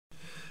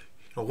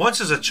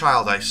Once as a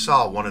child, I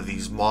saw one of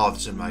these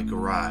moths in my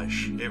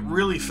garage. It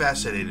really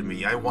fascinated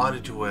me. I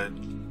wanted to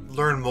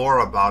learn more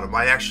about them.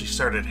 I actually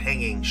started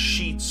hanging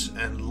sheets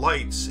and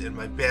lights in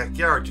my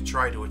backyard to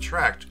try to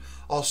attract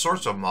all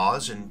sorts of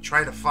moths and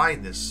try to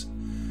find this.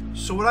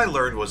 So what I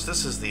learned was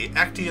this is the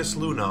Actias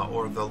luna,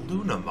 or the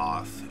Luna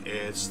moth.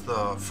 It's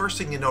the first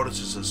thing you notice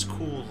is this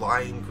cool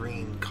lime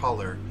green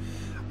color.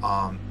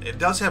 It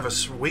does have a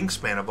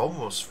wingspan of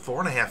almost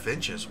 4.5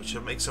 inches, which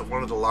makes it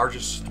one of the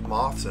largest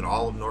moths in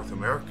all of North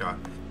America.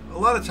 A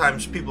lot of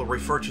times people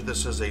refer to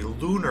this as a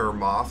lunar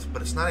moth,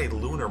 but it's not a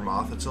lunar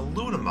moth, it's a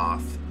Luna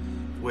moth,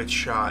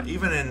 which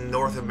even in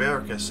North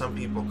America some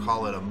people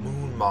call it a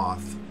moon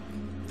moth.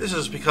 This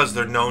is because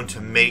they're known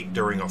to mate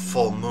during a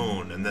full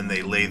moon and then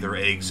they lay their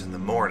eggs in the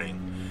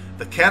morning.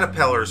 The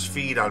caterpillars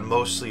feed on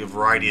mostly a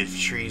variety of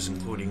trees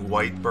including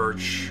white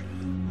birch,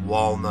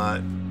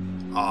 walnut,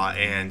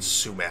 and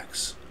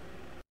sumacs.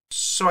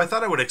 So I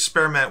thought I would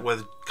experiment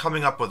with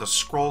coming up with a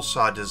scroll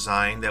saw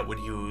design that would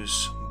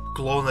use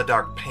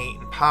glow-in-the-dark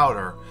paint and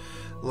powder.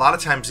 A lot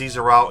of times these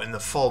are out in the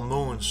full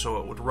moon, so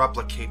it would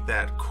replicate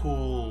that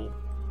cool,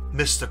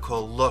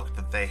 mystical look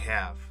that they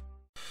have.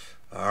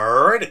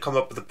 Alright, I come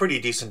up with a pretty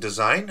decent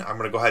design. I'm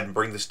going to go ahead and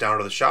bring this down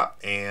to the shop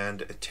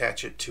and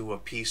attach it to a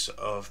piece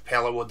of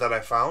pallet wood that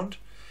I found.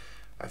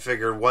 I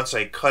figured once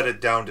I cut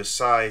it down to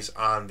size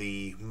on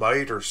the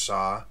miter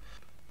saw,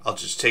 I'll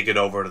just take it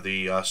over to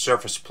the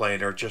surface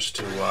planer just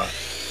to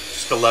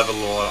level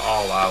it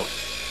all out.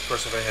 Of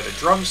course, if I had a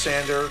drum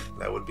sander,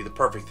 that would be the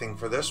perfect thing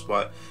for this,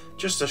 but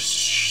just a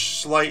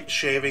slight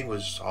shaving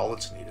was all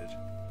that's needed.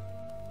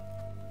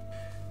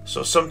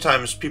 So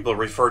sometimes people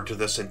refer to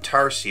this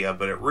intarsia,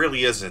 but it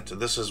really isn't.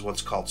 This is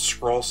what's called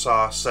scroll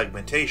saw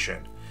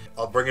segmentation.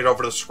 I'll bring it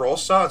over to the scroll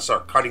saw and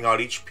start cutting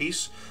out each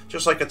piece,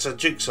 just like it's a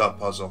jigsaw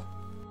puzzle.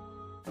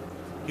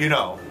 You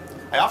know,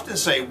 I often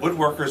say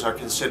woodworkers are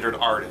considered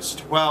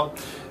artists. Well,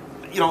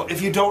 you know,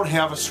 if you don't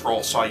have a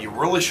scroll saw, you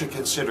really should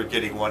consider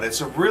getting one. It's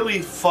a really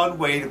fun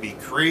way to be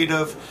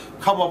creative,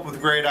 come up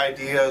with great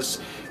ideas,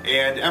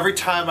 and every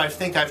time I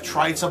think I've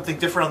tried something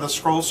different on the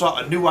scroll saw,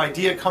 a new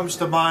idea comes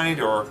to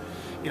mind, or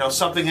you know,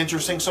 something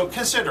interesting. So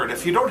consider it.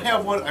 If you don't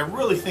have one, I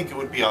really think it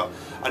would be a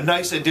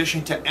nice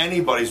addition to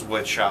anybody's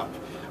wood shop.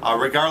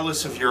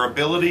 Regardless of your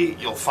ability,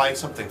 you'll find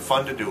something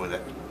fun to do with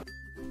it.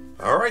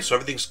 Alright, so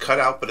everything's cut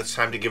out, but it's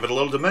time to give it a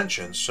little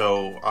dimension.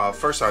 So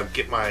first I'll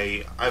get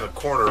I have a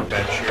corner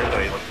bench here that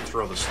I like to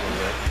throw this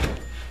little in.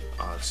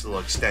 It's a little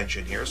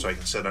extension here so I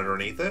can sit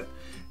underneath it.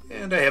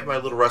 And I have my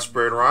little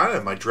respirator on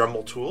and my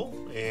Dremel tool.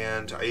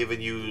 And I even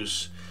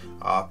use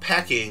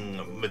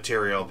packing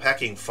material,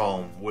 packing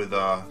foam with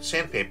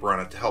sandpaper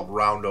on it to help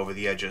round over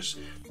the edges.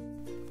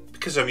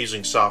 Because I'm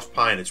using soft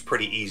pine, it's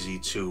pretty easy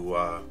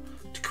to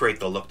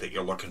create the look that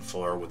you're looking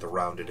for with the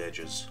rounded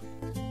edges.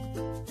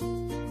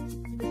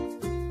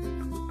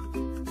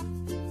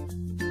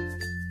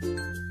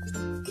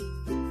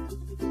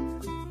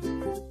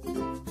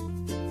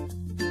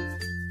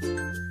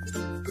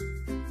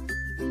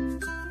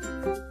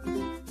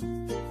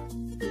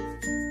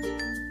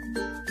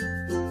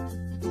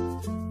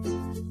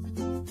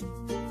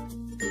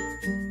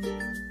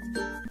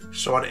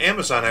 So on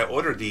Amazon I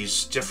ordered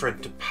these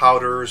different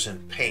powders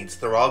and paints.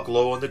 They're all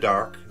glow in the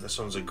dark. This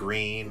one's a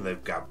green,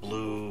 they've got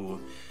blue,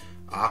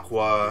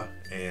 aqua,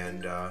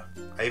 and I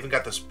even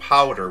got this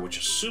powder which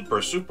is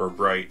super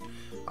bright.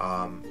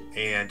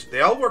 And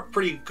they all work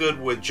pretty good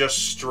with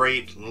just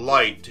straight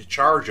light to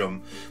charge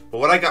them. But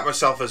what I got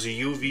myself is a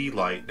UV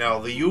light. Now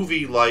the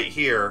UV light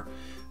here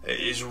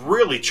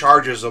really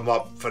charges them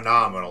up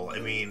phenomenal. I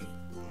mean,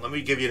 let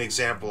me give you an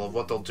example of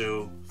what they'll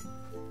do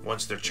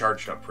once they're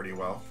charged up pretty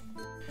well.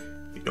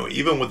 You know,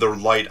 even with the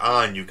light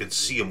on, you can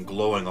see them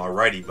glowing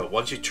already, but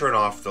once you turn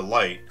off the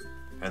light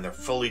and they're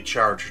fully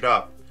charged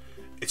up,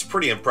 it's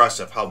pretty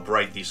impressive how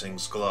bright these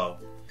things glow.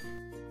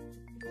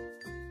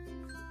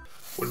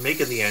 When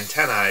making the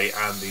antennae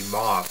on the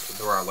Moth,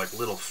 there are like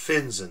little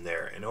fins in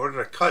there. In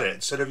order to cut it,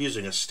 instead of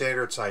using a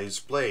standard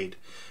sized blade,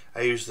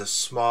 I use this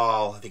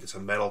small, I think it's a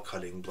metal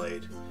cutting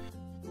blade.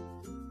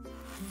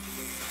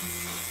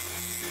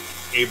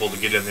 Able to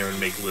get in there and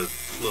make little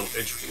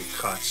intricate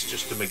cuts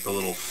just to make the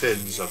little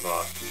fins of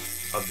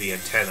the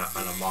antenna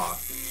on a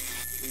moth.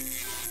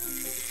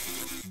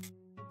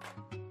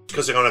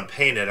 Because I'm going to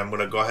paint it, I'm going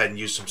to go ahead and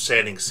use some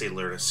sanding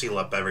sealer to seal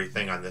up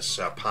everything on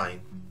this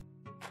pine.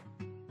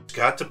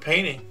 Got to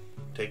painting,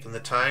 taking the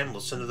time,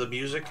 listening to the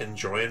music,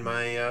 enjoying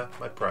my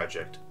my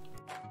project.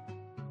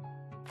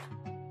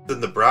 In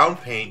the brown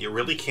paint, you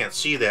really can't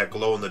see that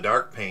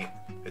glow-in-the-dark paint.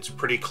 It's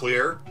pretty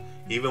clear,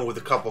 even with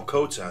a couple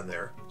coats on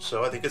there.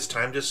 So I think it's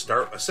time to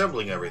start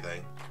assembling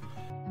everything.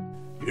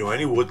 You know,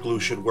 any wood glue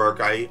should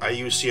work. I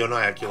use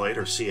Acrylate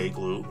or CA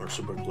glue or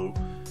super glue,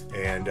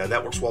 and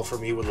that works well for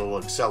me with a little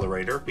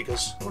accelerator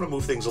because I want to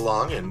move things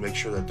along and make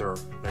sure that they're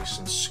nice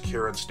and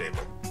secure and stable.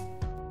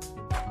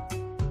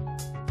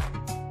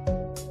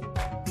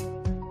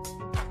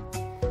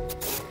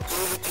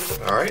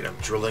 Alright, I'm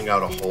drilling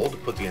out a hole to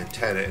put the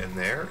antenna in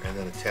there and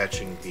then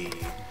attaching the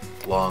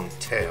long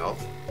tail.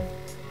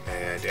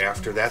 And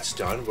after that's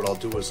done, what I'll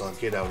do is I'll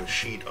get out a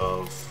sheet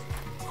of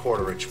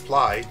 1/4 inch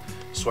ply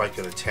so I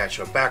can attach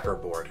a backer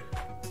board.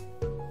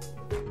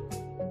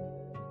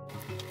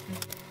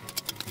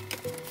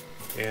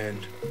 And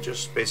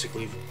just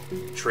basically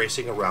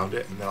tracing around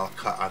it, and then I'll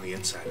cut on the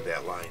inside of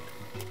that line.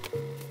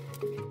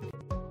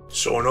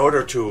 So in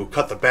order to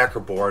cut the backer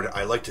board,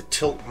 I like to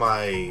tilt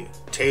my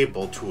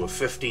table to a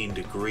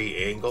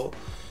 15-degree angle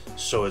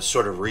so it's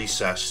sort of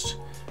recessed.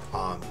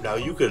 Now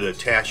you could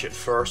attach it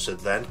first and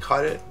then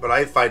cut it, but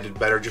I find it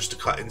better just to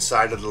cut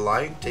inside of the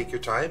line. Take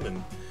your time,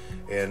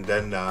 and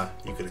then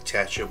you can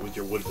attach it with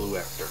your wood glue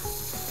after.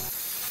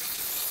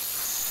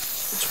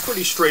 It's a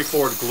pretty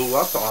straightforward glue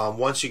up.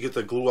 Once you get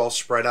the glue all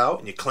spread out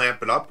and you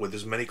clamp it up with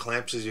as many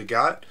clamps as you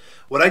got.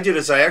 What I did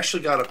is I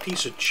actually got a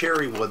piece of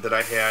cherry wood that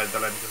I had that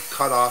I'm going to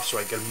cut off so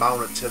I can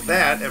mount it to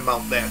that and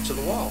mount that to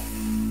the wall.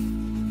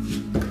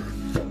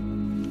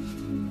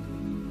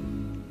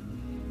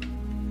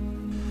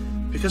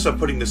 Because I'm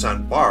putting this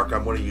on bark,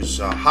 I'm going to use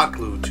hot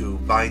glue to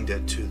bind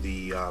it to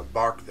the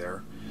bark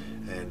there,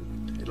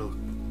 and it'll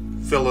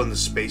fill in the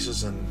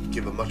spaces and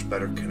give a much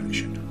better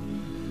connection.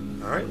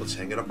 Alright, let's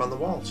hang it up on the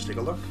wall. Let's take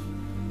a look.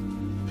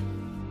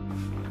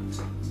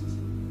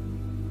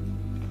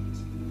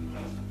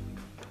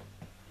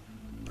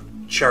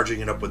 Charging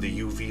it up with the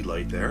UV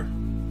light there.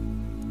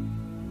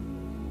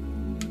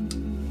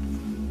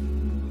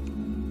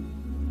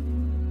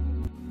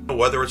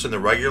 Whether it's in the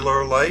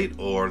regular light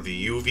or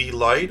the UV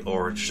light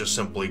or it's just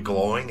simply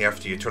glowing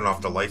after you turn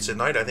off the lights at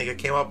night, I think it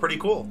came out pretty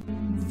cool.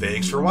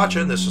 Thanks for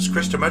watching. This is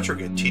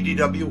Demetrick at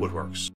TDW Woodworks.